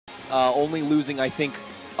only losing, I think,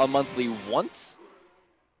 a monthly once.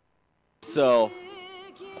 So,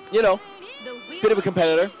 you know, bit of a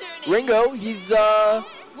competitor. Ringo, he's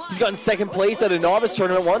gotten second place at a novice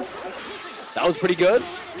tournament once. That was pretty good.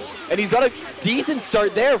 And he's got a decent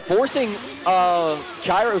start there, forcing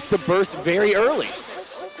Kyros to burst very early.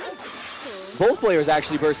 Both players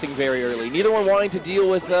actually bursting very early. Neither one wanting to deal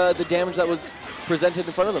with the damage that was presented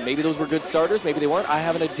in front of them. Maybe those were good starters, maybe they weren't. I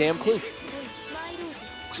haven't a damn clue.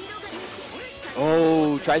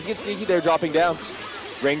 Oh, tries to get sneaky there, dropping down.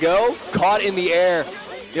 Ringo, caught in the air.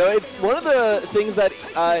 You know, it's one of the things that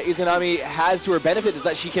Izanami has to her benefit is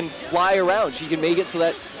that she can fly around. She can make it so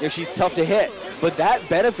that, you know, she's tough to hit. But that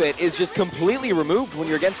benefit is just completely removed when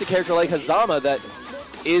you're against a character like Hazama that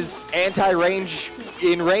is anti-range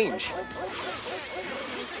in range.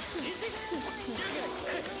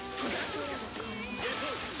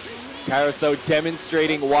 Kyros, though,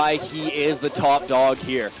 demonstrating why he is the top dog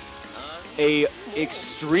here. A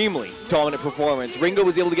extremely dominant performance. Ringo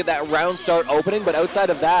was able to get that round start opening, but outside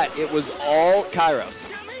of that, it was all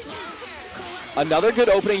Kyros. Another good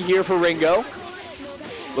opening here for Ringo.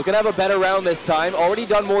 Looking to have a better round this time. Already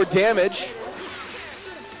done more damage.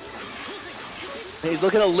 He's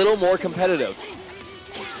looking a little more competitive.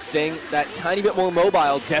 Staying that tiny bit more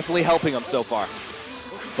mobile, definitely helping him so far.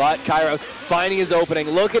 But Kyros finding his opening.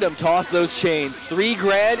 Look at him toss those chains. $3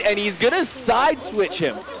 grand, and he's gonna side switch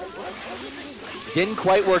him. Didn't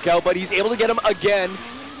quite work out, but he's able to get him again.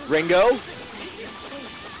 Ringo.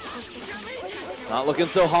 Not looking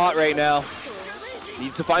so hot right now.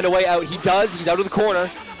 Needs to find a way out. He does. He's out of the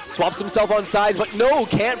corner. Swaps himself on sides, but no,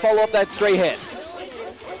 can't follow up that stray hit.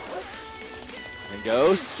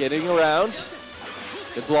 Ringo skidding around.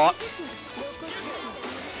 Good blocks.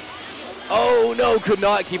 Oh no, could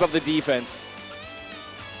not keep up the defense.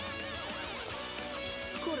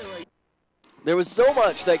 There was so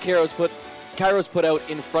much that Kyros put out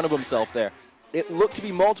in front of himself there. It looked to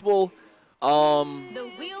be multiple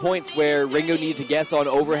points where Ringo needed to guess on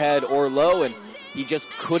overhead or low, and he just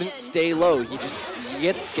couldn't stay low. He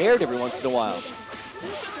gets scared every once in a while.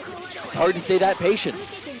 It's hard to stay that patient.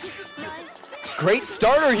 Great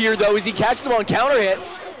starter here, though, as he catches him on counter hit.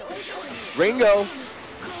 Ringo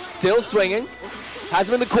still swinging. Has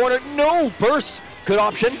him in the corner. No, burst. Good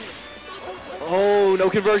option. Oh, no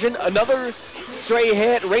conversion. Another stray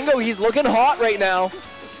hit. Ringo, he's looking hot right now.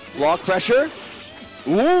 Block pressure.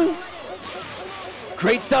 Ooh.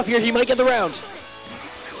 Great stuff here. He might get the round.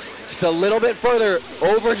 Just a little bit further.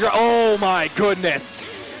 Overdrive. Oh my goodness.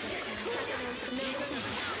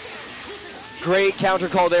 Great counter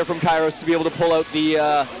call there from Kyros to be able to pull out the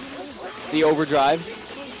overdrive.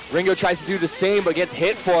 Ringo tries to do the same but gets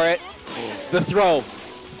hit for it. The throw.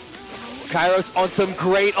 Kyros on some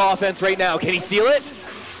great offense right now. Can he seal it?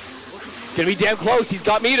 Gonna be damn close. He's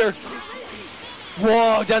got meter.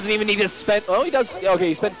 Whoa, doesn't even need to spend. Oh, he does. Okay,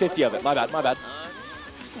 he spent 50 of it. My bad, my bad.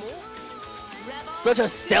 Such a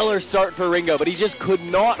stellar start for Ringo, but he just could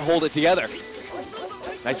not hold it together.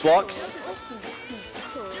 Nice blocks.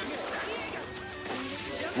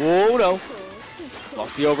 Whoa, no.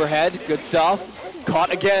 Blocks the overhead. Good stuff.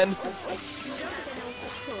 Caught again.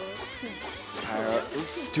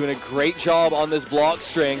 Kyros doing a great job on this block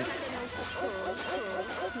string.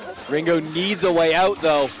 Ringo needs a way out,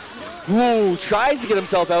 though. Ooh, tries to get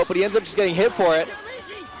himself out, but he ends up just getting hit for it.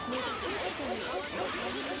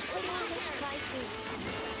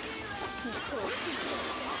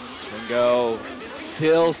 Ringo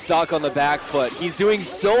still stuck on the back foot. He's doing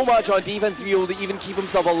so much on defense to be able to even keep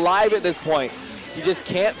himself alive at this point. He just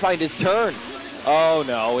can't find his turn. Oh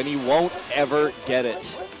no, and he won't ever get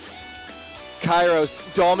it.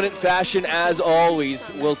 Kyros, dominant fashion as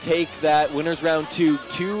always, will take that winners round 2,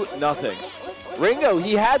 2-0. Ringo,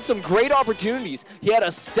 he had some great opportunities. He had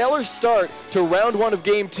a stellar start to round 1 of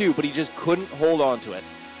game 2, but he just couldn't hold on to it.